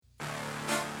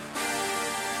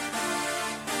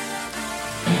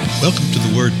Welcome to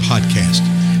the Word Podcast.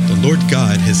 The Lord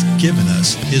God has given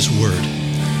us His Word.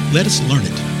 Let us learn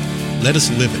it. Let us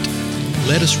live it.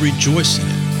 Let us rejoice in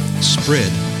it.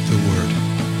 Spread the Word.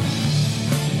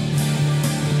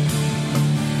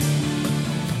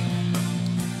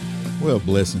 Well,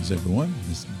 blessings, everyone.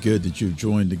 It's good that you've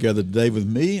joined together today with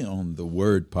me on the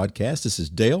Word Podcast. This is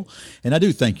Dale, and I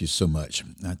do thank you so much.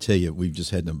 I tell you, we've just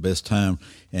had the best time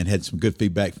and had some good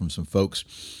feedback from some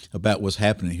folks about what's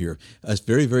happening here. It's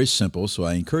very, very simple, so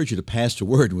I encourage you to pass the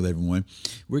word with everyone.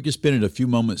 We're just spending a few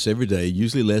moments every day,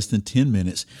 usually less than 10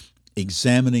 minutes,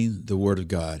 examining the Word of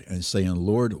God and saying,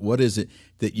 Lord, what is it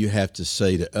that you have to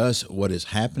say to us? What is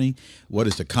happening? What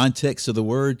is the context of the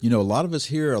Word? You know, a lot of us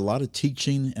hear a lot of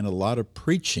teaching and a lot of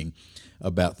preaching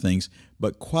about things,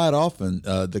 but quite often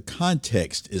the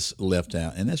context is left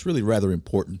out, and that's really rather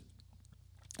important.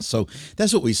 So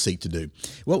that's what we seek to do.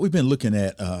 What we've been looking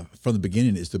at from the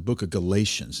beginning is the book of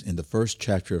Galatians, in the first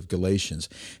chapter of Galatians.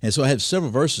 And so I have several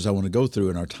verses I want to go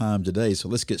through in our time today, so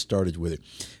let's get started with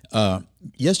it.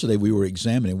 Yesterday we were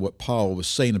examining what Paul was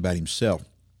saying about himself,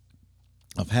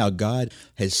 of how God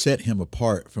had set him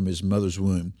apart from his mother's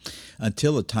womb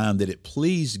until the time that it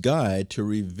pleased God to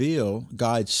reveal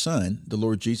God's Son, the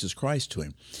Lord Jesus Christ, to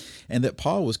him, and that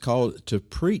Paul was called to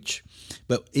preach.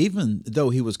 But even though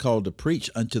he was called to preach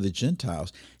unto the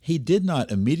Gentiles, he did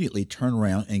not immediately turn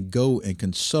around and go and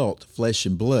consult flesh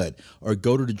and blood or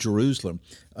go to Jerusalem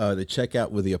to check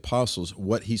out with the apostles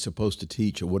what he's supposed to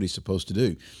teach or what he's supposed to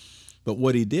do. But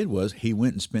what he did was he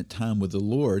went and spent time with the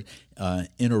Lord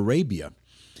in Arabia.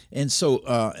 And so,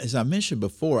 as I mentioned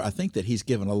before, I think that he's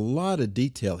given a lot of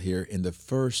detail here in the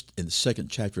first and the second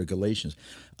chapter of Galatians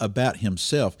about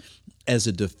himself as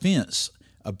a defense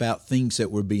about things that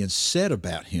were being said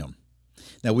about him.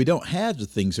 Now, we don't have the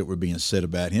things that were being said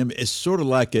about him. It's sort of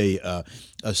like a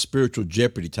spiritual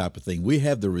jeopardy type of thing. We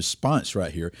have the response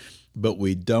right here, but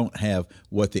we don't have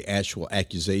what the actual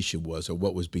accusation was or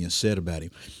what was being said about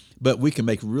him. But we can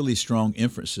make really strong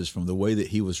inferences from the way that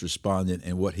he was responding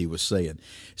and what he was saying.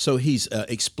 So he's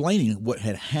explaining what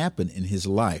had happened in his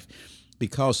life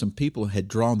because some people had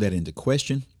drawn that into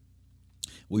question.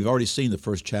 We've already seen the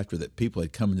first chapter that people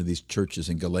had come into these churches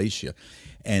in Galatia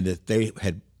and that they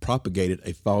had propagated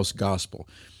a false gospel.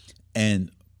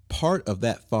 And part of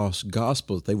that false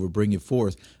gospel that they were bringing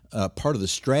forth, part of the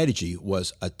strategy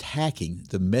was attacking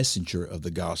the messenger of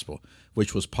the gospel,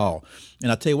 which was Paul.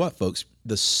 And I'll tell you what, folks,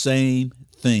 the same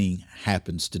thing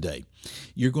happens today.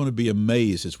 You're going to be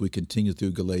amazed as we continue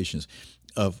through Galatians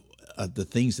of the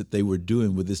things that they were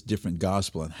doing with this different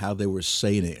gospel and how they were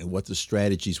saying it and what the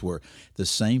strategies were. The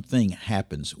same thing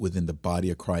happens within the body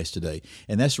of Christ today.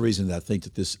 And that's the reason that I think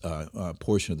that this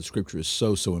portion of the scripture is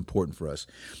so important for us.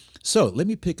 So let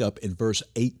me pick up in verse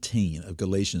 18 of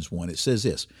Galatians 1. It says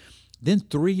this, "Then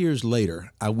 3 years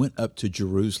later, I went up to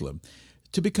Jerusalem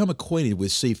to become acquainted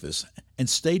with Cephas and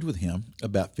stayed with him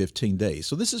about 15 days.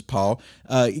 So this is Paul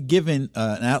giving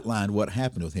an outline of what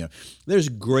happened with him. There's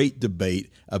great debate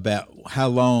about how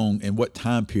long and what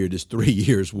time period this 3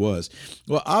 years was.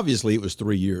 Well, obviously it was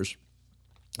 3 years.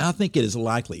 I think it is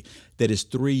likely that it's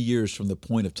 3 years from the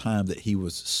point of time that he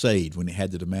was saved when he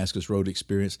had the Damascus Road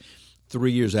experience.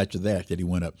 3 years after that he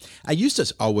went up. I used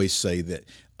to always say that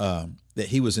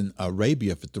he was in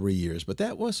Arabia for 3 years, but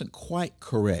that wasn't quite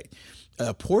correct.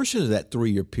 A portion of that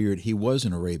 3-year period he was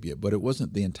in Arabia, but it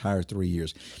wasn't the entire 3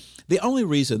 years. The only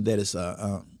reason that it's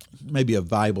maybe a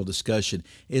viable discussion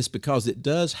is because it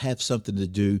does have something to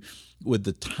do with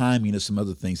the timing of some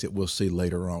other things that we'll see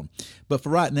later on. But for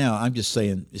right now, I'm just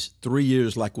saying it's 3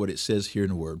 years like what it says here in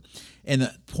the Word. And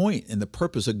the point and the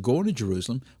purpose of going to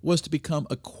Jerusalem was to become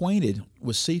acquainted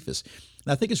with Cephas.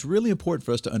 And I think it's really important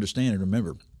for us to understand and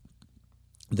remember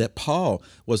that Paul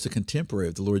was the contemporary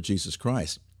of the Lord Jesus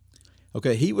Christ.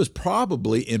 Okay, he was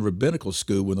probably in rabbinical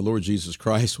school when the Lord Jesus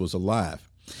Christ was alive.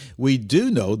 We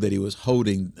do know that he was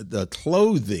holding the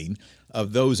clothing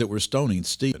of those that were stoning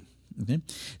Stephen. Okay?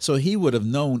 So he would have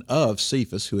known of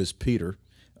Cephas, who is Peter,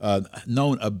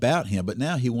 known about him, but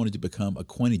now he wanted to become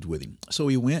acquainted with him. So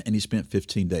he went and he spent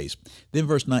 15 days. Then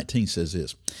verse 19 says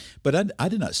this, "But I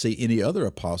did not see any other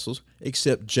apostles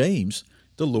except James,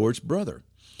 the Lord's brother."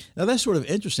 Now that's sort of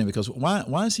interesting because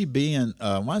why is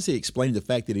he explaining the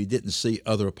fact that he didn't see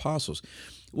other apostles?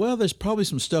 Well, there's probably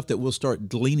some stuff that we'll start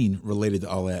gleaning related to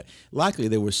all that. Likely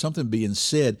there was something being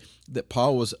said that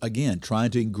Paul was, again,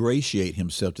 trying to ingratiate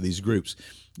himself to these groups,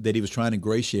 that he was trying to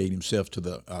ingratiate himself to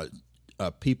the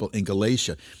people in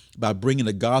Galatia by bringing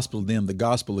the gospel to them, the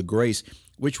gospel of grace,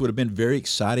 which would have been very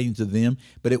exciting to them,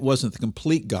 but it wasn't the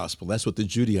complete gospel. That's what the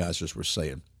Judaizers were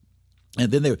saying. And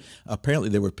then apparently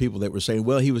there were people that were saying,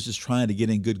 well, he was just trying to get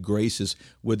in good graces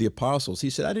with the apostles. He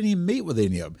said, I didn't even meet with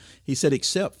any of them. He said,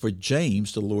 except for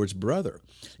James, the Lord's brother.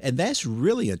 And that's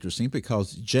really interesting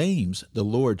because James, the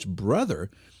Lord's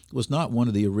brother, was not one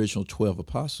of the original 12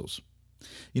 apostles.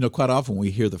 You know, quite often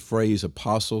we hear the phrase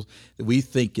apostles, we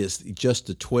think it's just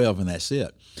the 12 and that's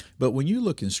it. But when you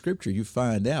look in Scripture, you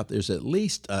find out there's at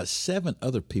least 7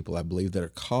 other people, I believe, that are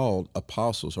called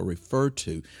apostles or referred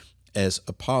to as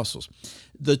apostles.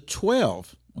 The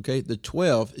 12, the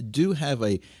 12 do have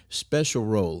a special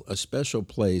role, a special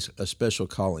place, a special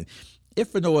calling. If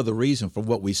for no other reason for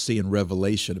what we see in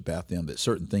Revelation about them, that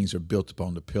certain things are built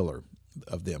upon the pillar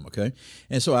of them, okay?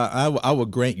 And so I will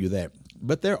grant you that.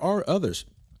 But there are others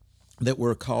that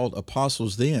were called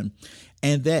apostles then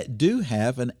and that do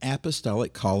have an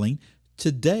apostolic calling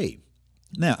today.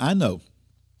 Now, I know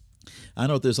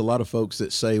there's a lot of folks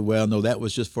that say, well, no, that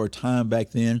was just for a time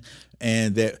back then,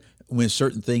 and that when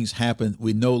certain things happen,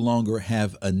 we no longer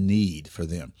have a need for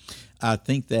them. I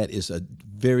think that is a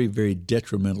very, very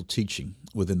detrimental teaching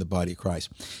within the body of Christ.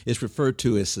 It's referred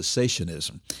to as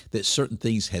cessationism, that certain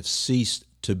things have ceased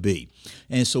to be.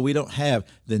 And so we don't have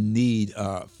the need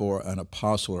for an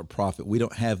apostle or a prophet. We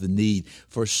don't have the need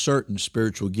for certain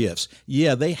spiritual gifts.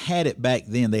 Yeah, they had it back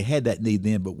then. They had that need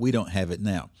then, but we don't have it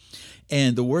now.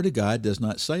 And the Word of God does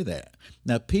not say that.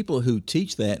 Now, people who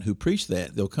teach that, who preach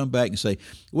that, they'll come back and say,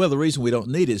 well, the reason we don't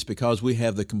need it is because we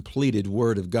have the completed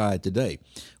Word of God today.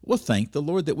 Well, thank the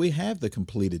Lord that we have the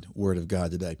completed Word of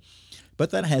God today.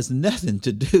 But that has nothing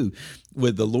to do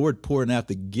with the Lord pouring out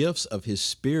the gifts of His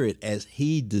Spirit as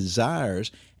He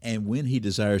desires and when He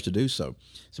desires to do so.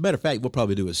 As a matter of fact, we'll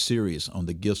probably do a series on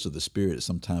the gifts of the Spirit at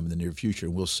some time in the near future,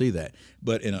 and we'll see that.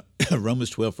 But in Romans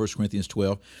 12, 1 Corinthians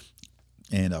 12,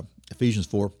 and Ephesians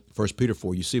 4, 1 Peter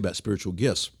 4, you see about spiritual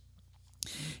gifts.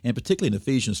 And particularly in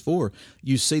Ephesians 4,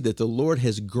 you see that the Lord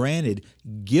has granted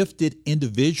gifted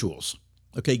individuals,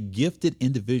 gifted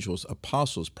individuals,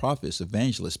 apostles, prophets,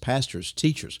 evangelists, pastors,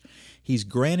 teachers. He's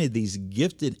granted these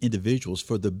gifted individuals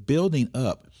for the building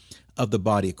up of the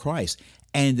body of Christ,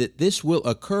 and that this will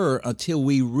occur until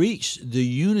we reach the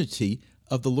unity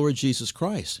of the Lord Jesus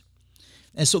Christ.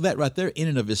 And so that right there in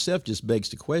and of itself just begs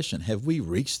the question, have we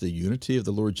reached the unity of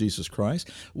the Lord Jesus Christ?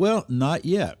 Well, not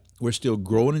yet. We're still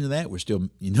growing into that. We're still,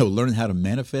 learning how to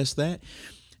manifest that.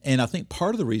 And I think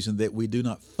part of the reason that we do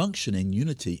not function in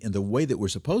unity in the way that we're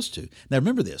supposed to. Now,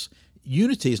 remember this,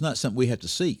 unity is not something we have to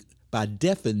seek. By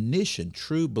definition,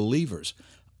 true believers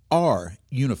are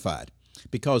unified.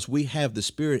 Because we have the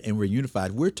Spirit and we're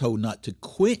unified, we're told not to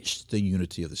quench the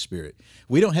unity of the Spirit.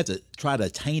 We don't have to try to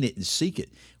attain it and seek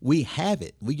it. We have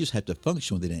it. We just have to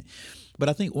function with it. But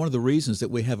I think one of the reasons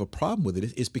that we have a problem with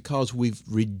it is because we've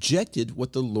rejected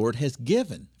what the Lord has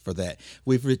given for that.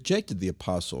 We've rejected the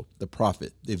apostle, the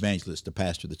prophet, the evangelist, the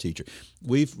pastor, the teacher.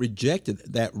 We've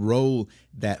rejected that role,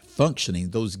 that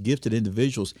functioning, those gifted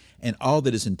individuals, and all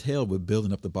that is entailed with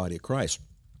building up the body of Christ.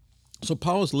 So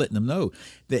Paul is letting them know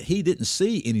that he didn't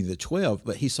see any of the 12,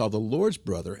 but he saw the Lord's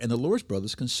brother, and the Lord's brother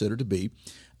is considered to be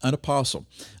an apostle.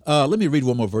 Let me read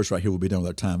one more verse right here. We'll be done with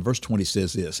our time. Verse 20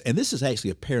 says this, and this is actually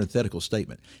a parenthetical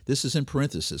statement. This is in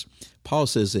parentheses. Paul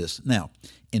says this, now,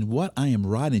 in what I am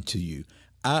writing to you,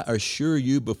 I assure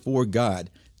you before God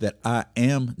that I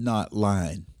am not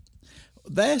lying.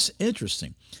 That's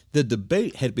interesting. The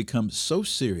debate had become so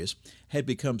serious, had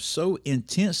become so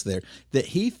intense there, that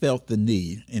he felt the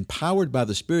need, empowered by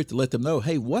the Spirit, to let them know,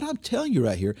 hey, what I'm telling you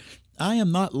right here, I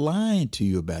am not lying to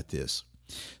you about this.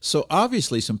 So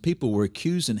obviously some people were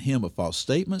accusing him of false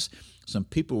statements. Some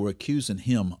people were accusing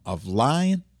him of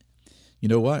lying. You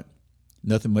know what?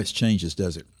 Nothing much changes,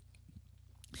 does it?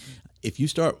 If you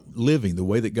start living the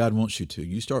way that God wants you to,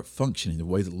 you start functioning the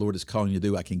way that the Lord is calling you to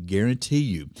do, I can guarantee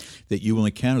you that you will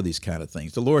encounter these kind of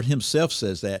things. The Lord himself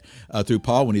says that through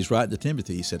Paul when he's writing to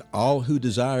Timothy. He said, all who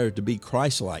desire to be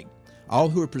Christ-like, all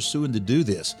who are pursuing to do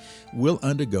this, will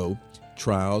undergo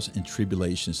trials and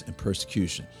tribulations and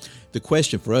persecution. The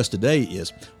question for us today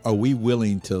is, are we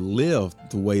willing to live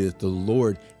the way that the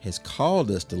Lord has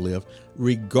called us to live,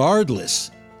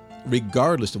 regardless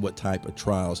of what type of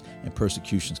trials and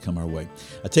persecutions come our way?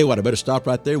 I tell you what, I better stop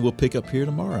right there. We'll pick up here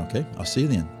tomorrow, okay? I'll see you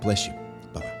then. Bless you.